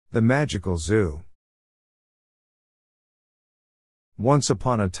The Magical Zoo. Once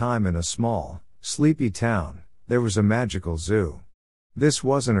upon a time in a small, sleepy town, there was a magical zoo. This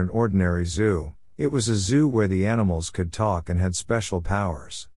wasn't an ordinary zoo, it was a zoo where the animals could talk and had special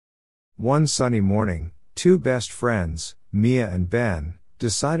powers. One sunny morning, two best friends, Mia and Ben,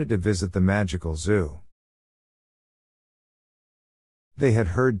 decided to visit the magical zoo. They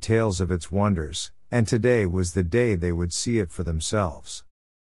had heard tales of its wonders, and today was the day they would see it for themselves.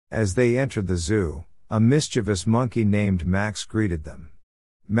 As they entered the zoo, a mischievous monkey named Max greeted them.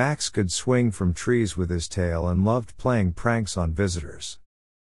 Max could swing from trees with his tail and loved playing pranks on visitors.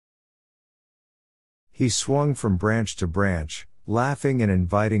 He swung from branch to branch, laughing and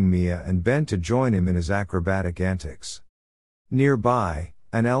inviting Mia and Ben to join him in his acrobatic antics. Nearby,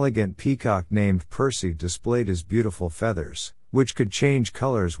 an elegant peacock named Percy displayed his beautiful feathers, which could change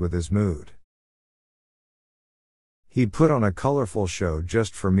colors with his mood. He put on a colorful show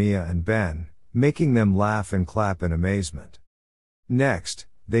just for Mia and Ben, making them laugh and clap in amazement. Next,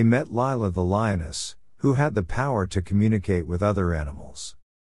 they met Lila the lioness, who had the power to communicate with other animals.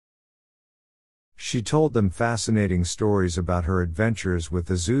 She told them fascinating stories about her adventures with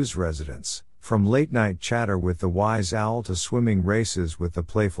the zoo's residents, from late-night chatter with the wise owl to swimming races with the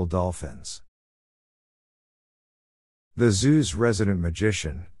playful dolphins. The zoo's resident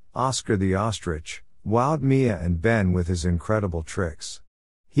magician, Oscar the ostrich, wowed Mia and Ben with his incredible tricks.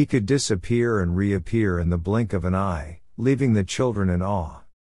 He could disappear and reappear in the blink of an eye, leaving the children in awe.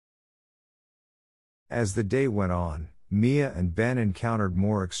 As the day went on, Mia and Ben encountered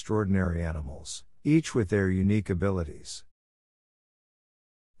more extraordinary animals, each with their unique abilities.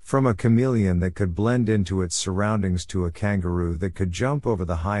 From a chameleon that could blend into its surroundings to a kangaroo that could jump over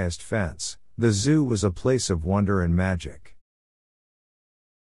the highest fence, the zoo was a place of wonder and magic.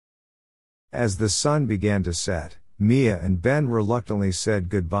 As the sun began to set, Mia and Ben reluctantly said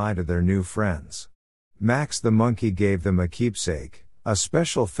goodbye to their new friends. Max the monkey gave them a keepsake, a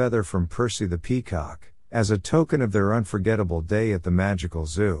special feather from Percy the peacock, as a token of their unforgettable day at the magical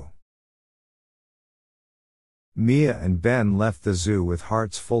zoo. Mia and Ben left the zoo with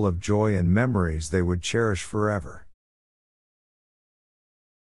hearts full of joy and memories they would cherish forever.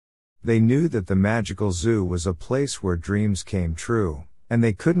 They knew that the magical zoo was a place where dreams came true, and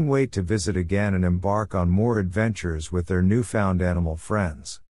they couldn't wait to visit again and embark on more adventures with their newfound animal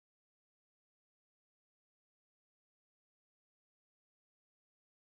friends.